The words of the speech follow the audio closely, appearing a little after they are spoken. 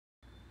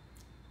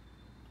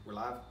We're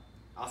live.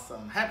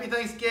 Awesome. Happy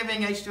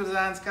Thanksgiving, H2O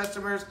Designs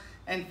customers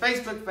and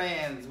Facebook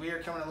fans. We are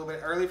coming a little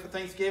bit early for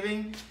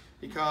Thanksgiving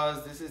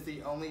because this is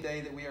the only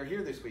day that we are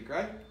here this week,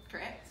 right?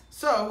 Correct.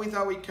 So we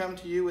thought we'd come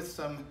to you with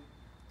some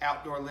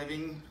outdoor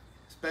living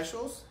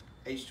specials,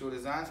 H2O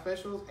Design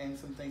specials, and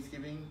some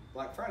Thanksgiving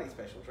Black Friday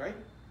specials, right?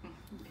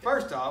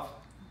 First off,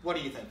 what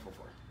are you thankful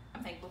for?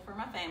 I'm thankful for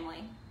my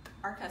family,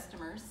 our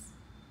customers,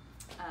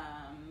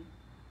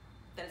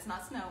 that it's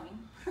not snowing.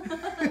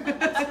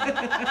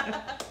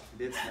 It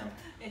did snow.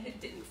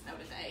 It didn't snow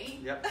today.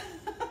 Yep.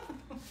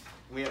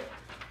 We have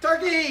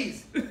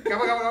turkeys! Go, go,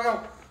 go, go,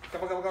 go. Go,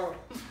 go, go, go.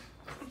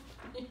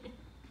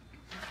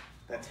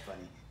 That's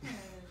funny.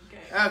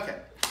 Okay.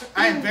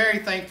 I am very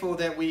thankful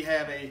that we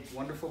have a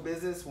wonderful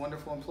business,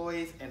 wonderful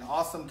employees, and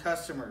awesome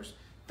customers.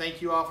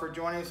 Thank you all for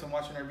joining us and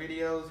watching our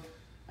videos.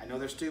 I know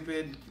they're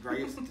stupid. You're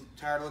probably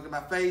tired of looking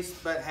at my face,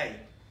 but hey,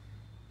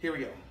 here we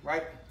go,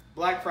 right?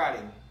 Black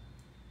Friday.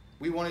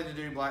 We wanted to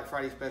do Black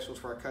Friday specials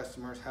for our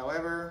customers.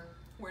 However,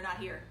 we're not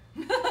here.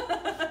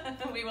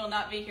 We will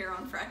not be here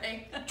on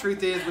Friday.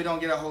 Truth is, we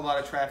don't get a whole lot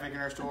of traffic in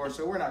our store,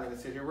 so we're not going to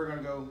sit here. We're going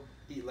to go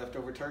eat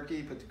leftover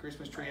turkey, put the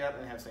Christmas tree up,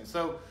 and have things.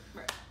 So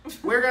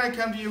we're going to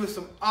come to you with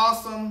some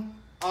awesome,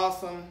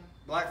 awesome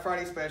Black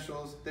Friday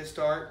specials that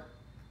start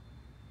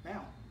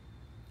now.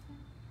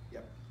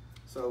 Yep.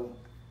 So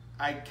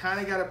I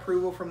kind of got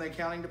approval from the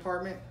accounting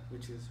department,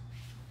 which is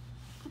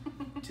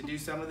to do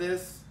some of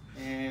this,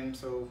 and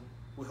so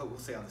we'll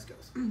see how this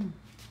goes.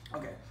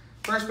 Okay.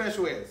 First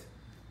special is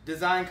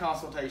design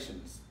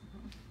consultations,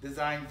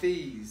 design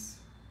fees,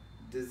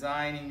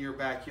 design in your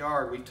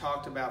backyard. We've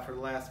talked about for the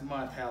last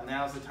month how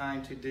now's the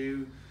time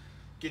to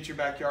get your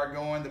backyard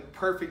going. The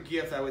perfect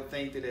gift, I would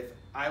think, that if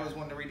I was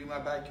wanting to redo my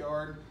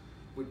backyard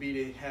would be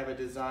to have a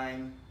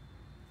design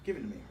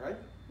given to me, right?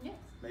 Yes.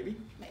 Maybe?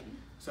 Maybe.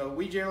 So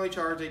we generally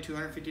charge a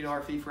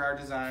 $250 fee for our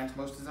designs,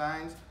 most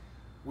designs.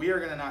 We are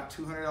going to knock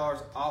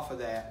 $200 off of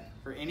that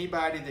for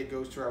anybody that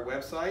goes to our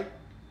website.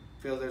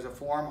 There's a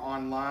form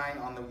online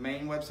on the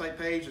main website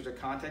page. There's a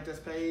contact us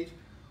page.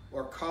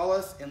 Or call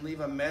us and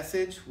leave a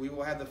message. We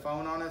will have the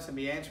phone on us and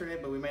be answering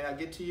it, but we may not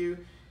get to you.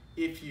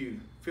 If you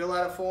fill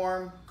out a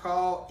form,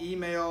 call,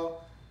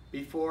 email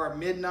before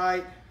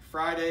midnight,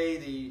 Friday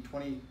the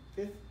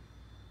 25th?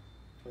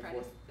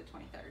 Friday the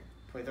 23rd.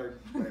 23rd,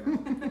 whatever.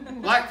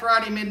 Black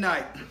Friday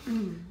midnight.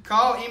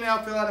 Call, email,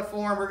 fill out a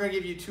form. We're going to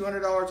give you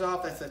 $200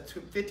 off. That's a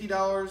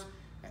 $50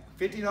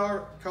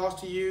 cost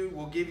to you.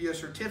 We'll give you a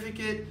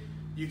certificate.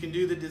 You can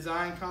do the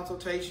design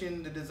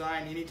consultation, the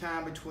design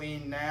anytime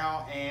between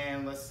now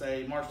and, let's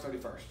say, March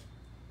 31st.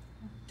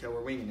 Until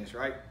we're winging this,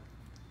 right?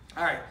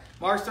 All right,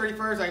 March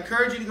 31st. I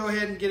encourage you to go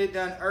ahead and get it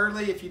done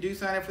early if you do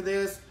sign up for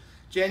this.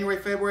 January,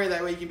 February,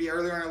 that way you can be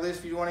earlier on our list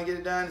if you want to get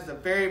it done. It's a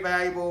very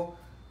valuable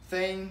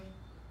thing.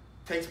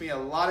 Takes me a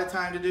lot of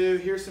time to do.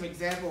 Here's some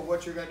example of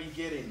what you're going to be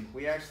getting.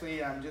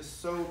 I'm just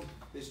sold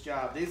this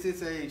job. This is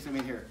zoom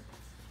in here.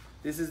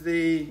 This is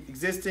the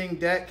existing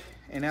deck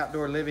and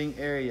outdoor living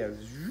area.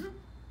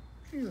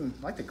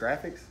 Like the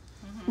graphics.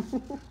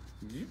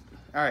 Mm-hmm.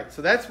 All right,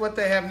 so that's what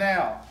they have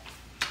now.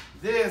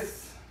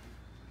 This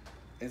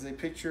is a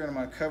picture, and I'm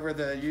going to cover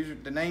the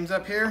names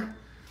up here.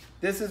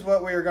 This is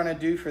what we are going to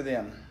do for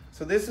them.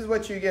 So this is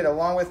what you get,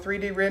 along with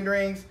 3D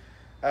renderings,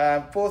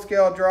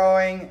 full-scale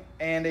drawing,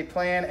 and a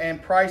plan,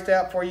 and priced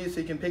out for you so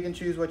you can pick and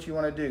choose what you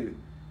want to do.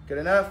 Good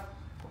enough?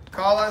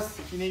 Call us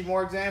if you need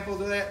more examples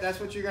of that.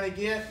 That's what you're going to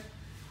get.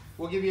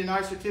 We'll give you a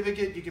nice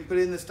certificate. You can put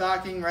it in the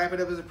stocking, wrap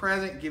it up as a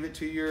present, give it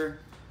to your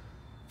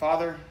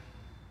father,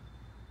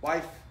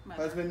 wife,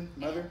 husband,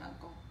 mother,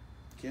 uncle,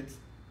 kids.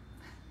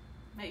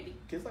 Maybe.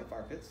 Kids like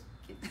fire pits.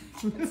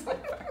 Kids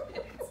like fire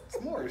pits.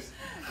 S'mores.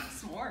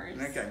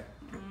 S'mores. Okay.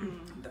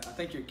 I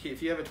think your kid,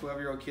 if you have a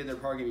 12-year-old kid, they're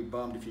probably going to be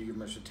bummed if you give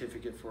them a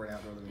certificate for an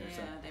outdoor living.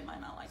 Yeah, they might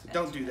not like so that.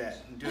 Don't do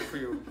that. Do it for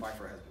your wife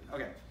or husband.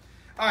 Okay.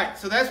 All right,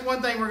 so that's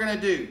one thing we're going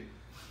to do.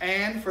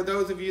 And for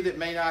those of you that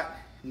may not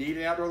need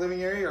an outdoor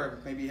living area, or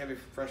maybe have a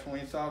fresh one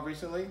installed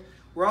recently,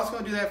 we're also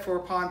going to do that for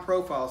pond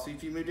profile. So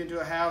if you moved into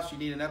a house, you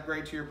need an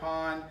upgrade to your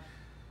pond,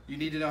 you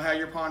need to know how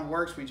your pond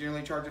works, we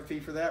generally charge a fee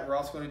for that. We're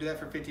also going to do that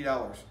for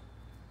 $50.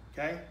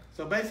 Okay?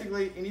 So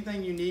basically,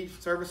 anything you need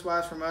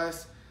service-wise from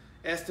us,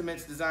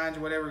 estimates, designs,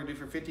 or whatever, we do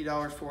for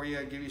 $50 for you,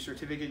 give you a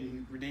certificate, and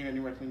you redeem it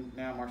anywhere between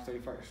now and March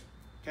 31st.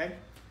 Okay?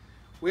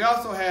 We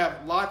also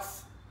have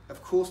lots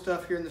of cool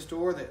stuff here in the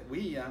store that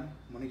we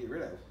want to get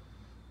rid of.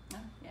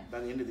 By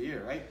the end of the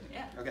year, right?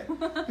 Yeah. Okay.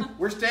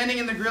 We're standing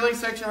in the grilling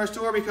section of our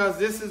store because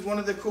this is one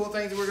of the cool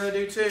things that we're going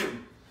to do too.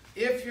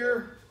 If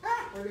you're,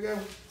 where'd it go?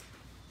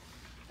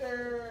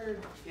 There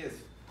it is.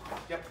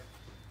 Yep.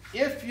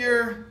 If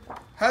your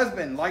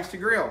husband likes to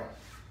grill,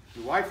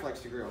 your wife likes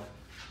to grill,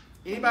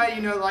 anybody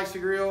you know that likes to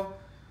grill,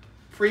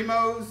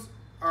 Primos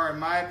are, in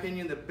my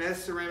opinion, the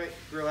best ceramic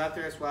grill out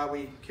there. That's why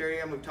we carry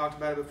them. We've talked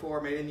about it before,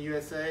 made in the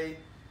USA.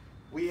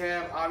 We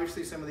have,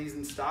 obviously, some of these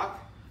in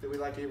stock that we'd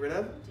like to get rid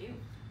of. We do.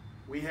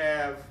 We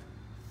have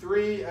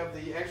 3 of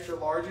the extra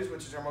larges,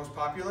 which is our most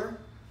popular.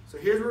 So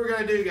here's what we're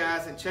going to do,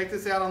 guys, and check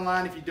this out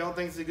online if you don't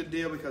think it's a good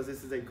deal, because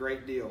this is a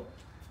great deal.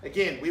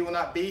 Again, we will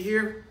not be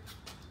here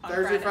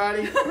Thursday,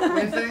 Friday,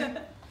 Wednesday.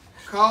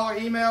 Call or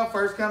email,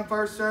 first come,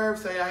 first serve.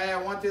 Say, hey,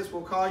 I want this.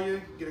 We'll call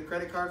you, get a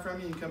credit card from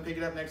you, and come pick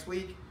it up next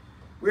week.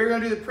 We're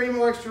going to do the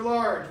Primo Extra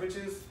Large, which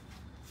is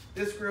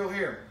this grill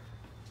here.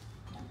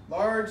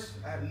 Large,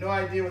 I have no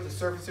idea what the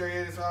surface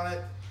area is on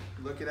it.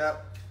 Look it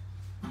up.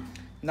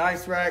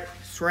 Nice rack,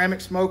 ceramic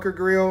smoker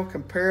grill,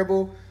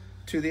 comparable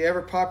to the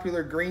ever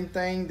popular green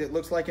thing that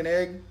looks like an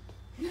egg.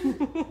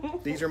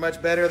 These are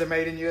much better. They're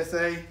made in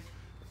USA.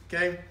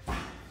 Okay.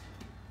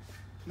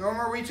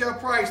 Normal retail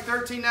price,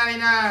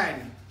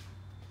 $13.99.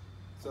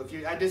 So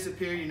if I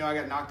disappear, you know I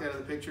got knocked out of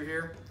the picture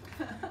here.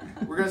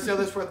 We're going to sell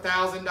this for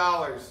 $1,000.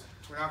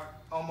 We're not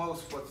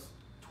almost, what's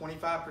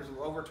 25%,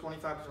 over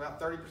 25%, about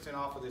 30%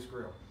 off of this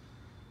grill.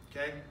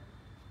 Okay?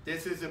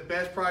 This is the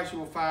best price you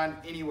will find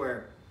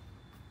anywhere.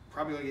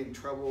 Probably going to get in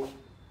trouble.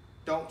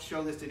 Don't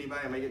show this to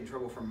anybody. I may get in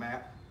trouble from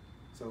Matt.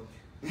 So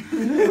we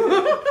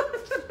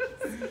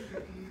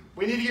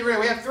need to get rid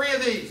of. We have 3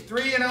 of these.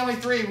 3 and only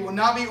 3. We will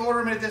not be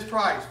ordering them at this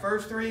price.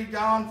 First 3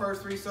 gone.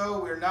 First 3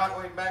 sold. We are not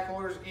going back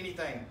orders.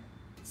 Anything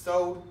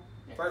sold.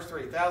 First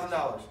 3.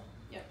 $1,000.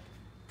 Yep.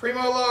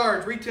 Primo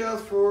Large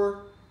retails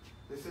for.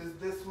 This is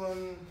this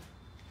one.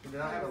 We do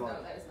not have a large.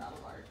 No, that is not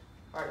a large.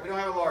 All right, we don't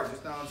have a large.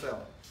 It's not on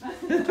sale.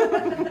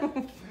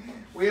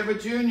 We have a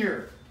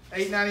junior,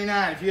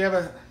 $8.99. If you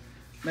have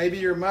maybe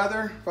your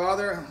mother,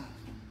 father,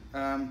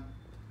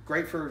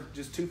 great for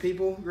just 2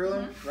 people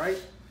grilling, right?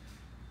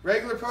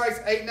 Regular price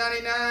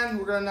 $8.99.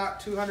 We're gonna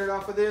knock $200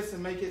 off of this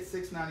and make it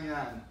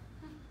 $6.99.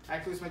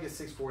 Actually, let's make it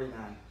 $6.49.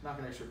 Knock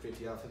an extra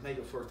 $50 off and make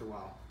it worth a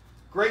while.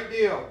 Great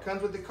deal.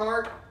 Comes with the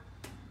cart,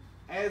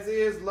 as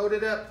is. Load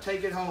it up.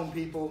 Take it home,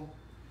 people.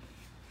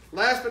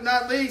 Last but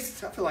not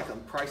least, I feel like the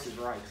price is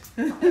right.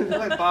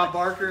 Like Bob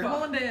Barker. Come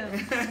on down.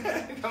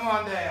 Come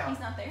on down. He's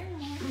not there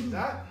anymore. He's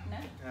not? No.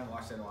 I haven't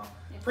watched that in a while.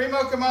 Yeah. Primo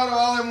Kamado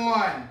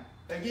all-in-one.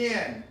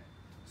 Again,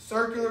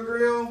 circular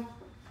grill.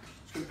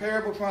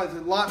 Comparable price. It's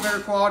a lot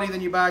better quality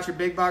than you buy at your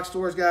big box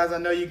stores, guys. I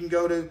know you can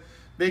go to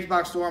big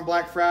box store on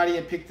Black Friday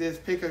and pick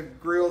a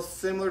grill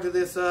similar to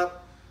this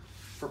up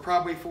for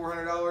probably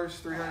 $400,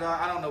 $300.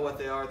 I don't know what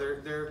they are.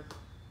 They're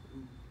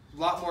a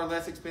lot more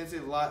less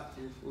expensive, a lot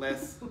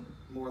less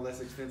more or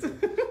less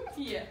expensive.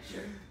 Yeah,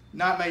 sure.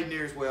 Not made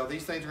near as well.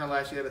 These things are gonna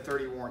last you. They have a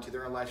 30 warranty.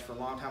 They're gonna last you for a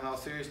long time. In all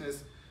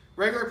seriousness,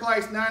 regular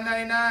price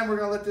 $9.99. We're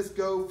gonna let this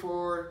go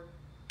for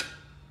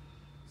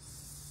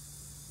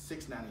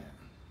 $6.99.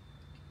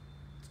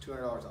 It's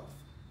 $200 off.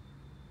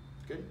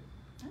 Good.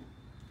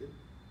 Good.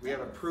 We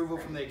have approval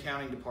from the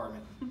accounting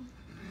department.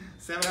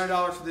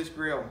 $700 for this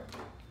grill.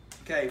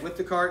 Okay, with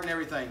the cart and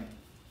everything.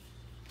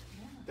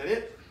 Is that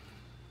it?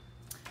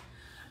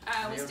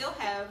 We still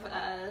have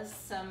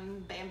some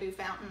bamboo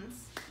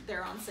fountains.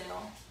 They're on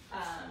sale.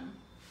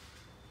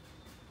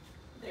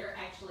 They're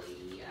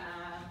actually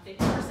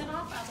 50%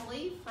 off, I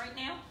believe, right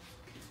now.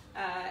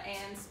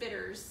 And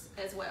spitters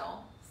as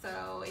well.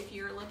 So if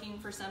you're looking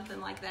for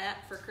something like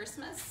that for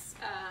Christmas,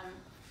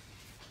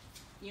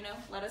 you know,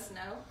 let us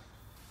know.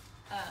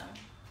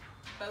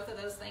 Both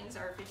of those things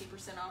are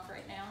 50% off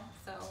right now.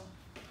 So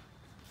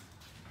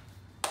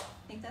I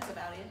think that's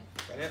about it.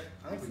 Is that it?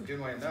 I think we've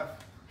given away enough.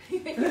 You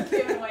think we've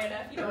given away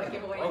enough? You don't want to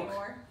give away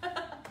anymore?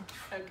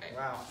 Okay.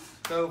 Wow.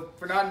 So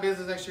if we're not in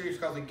business next year, it's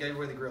because we gave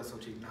away the grill so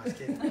cheap. No, I was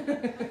kidding.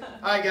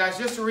 All right, guys,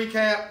 just to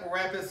recap, we'll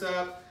wrap this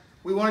up.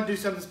 We want to do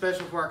something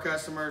special for our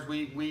customers.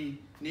 We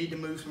need to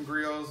move some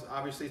grills.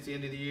 Obviously, it's the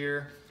end of the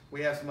year.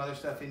 We have some other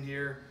stuff in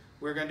here.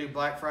 We're going to do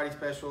Black Friday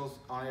specials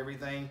on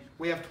everything.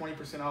 We have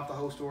 20% off the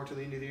whole store till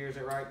the end of the year. Is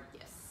that right?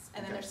 Yes.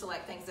 And then there's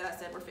select things that I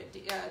said were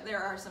 50. There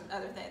are some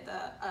other things.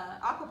 The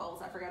aqua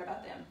bowls, I forgot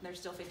about them. They're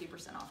still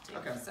 50% off too.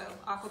 Okay. So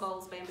aqua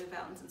bowls, bamboo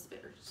fountains, and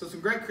spitters. So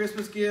some great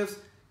Christmas gifts.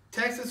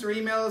 Text us or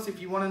email us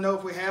if you want to know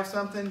if we have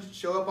something.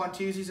 Show up on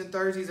Tuesdays and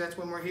Thursdays. That's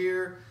when we're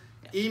here.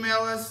 Yep. Email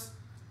us.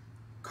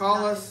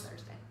 Call Not us. this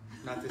Thursday.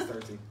 Not this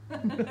Thursday.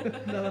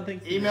 No, I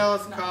think so. Email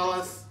us, Not call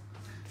this us,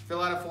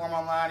 fill out a form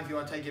online if you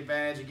want to take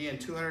advantage. Again,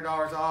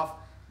 $200 off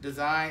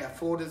design, a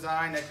full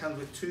design that comes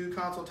with 2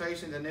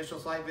 consultations, initial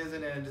site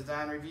visit, and a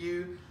design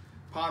review.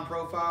 Pond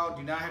profile,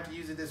 do not have to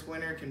use it this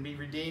winter, can be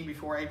redeemed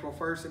before April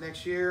 1st of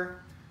next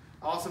year.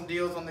 Awesome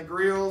deals on the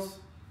grills,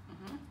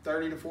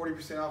 30 to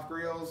 40% off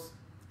grills,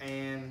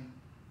 and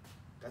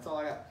that's all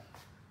I got.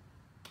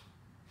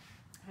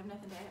 I have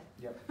nothing to add.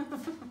 Yep.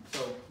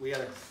 So we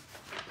gotta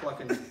pluck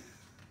and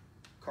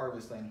carve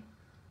this thing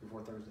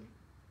before Thursday.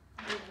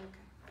 Okay.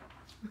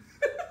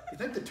 You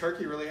think the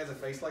turkey really has a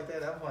face like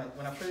that?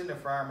 When I put it in the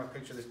fryer, I'm gonna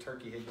picture this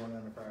turkey head going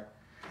in the fryer.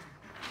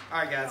 All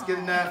right, guys, good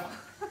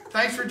enough.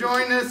 Thanks for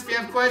joining us. If you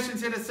have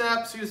questions, hit us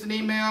up. Shoot us an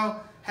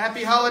email.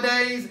 Happy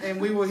holidays,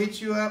 and we will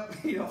hit you up.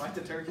 You don't like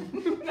the turkey?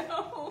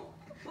 No.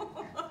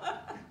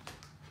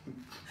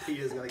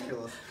 PETA's gonna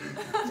kill us.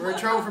 We're in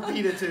trouble for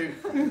PETA too.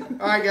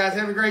 All right, guys,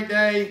 have a great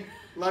day.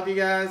 Love you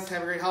guys.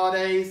 Have a great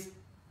holidays.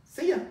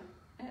 See ya.